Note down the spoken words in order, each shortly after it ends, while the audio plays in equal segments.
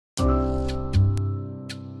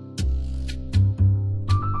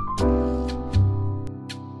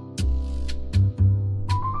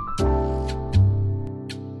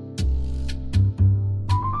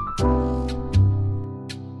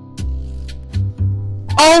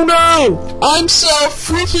Oh no! I'm so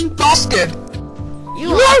freaking busted!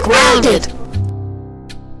 You are grounded!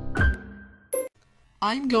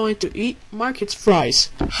 I'm going to eat Market's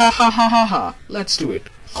fries. Ha ha ha ha ha. Let's do it.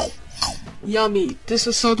 Yummy. This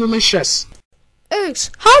is so delicious.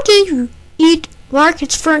 X, how dare you eat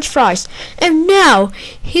Market's french fries? And now,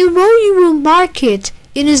 he won't even Market.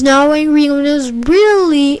 It is now angry and is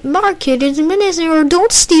really Market is menacing or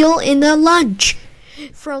don't steal in the lunch.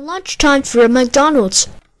 For lunchtime for McDonald's.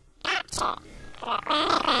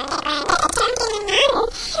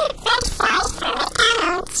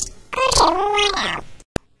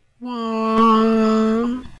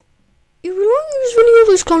 Wow. If you like this video,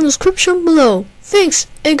 please comment in the description below. Thanks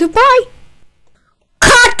and goodbye.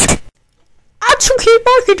 Cut! That's okay,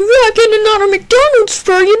 Market. We are getting another McDonald's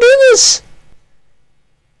for you do this.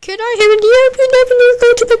 Can I have an ear? You never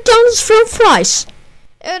go to McDonald's for fries.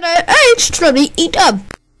 And I extremely eat up.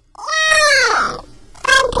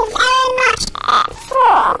 Thank you very much.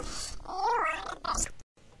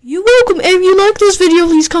 You're welcome. If you like this video,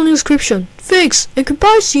 please comment in the description. Thanks and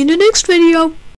goodbye. See you in the next video.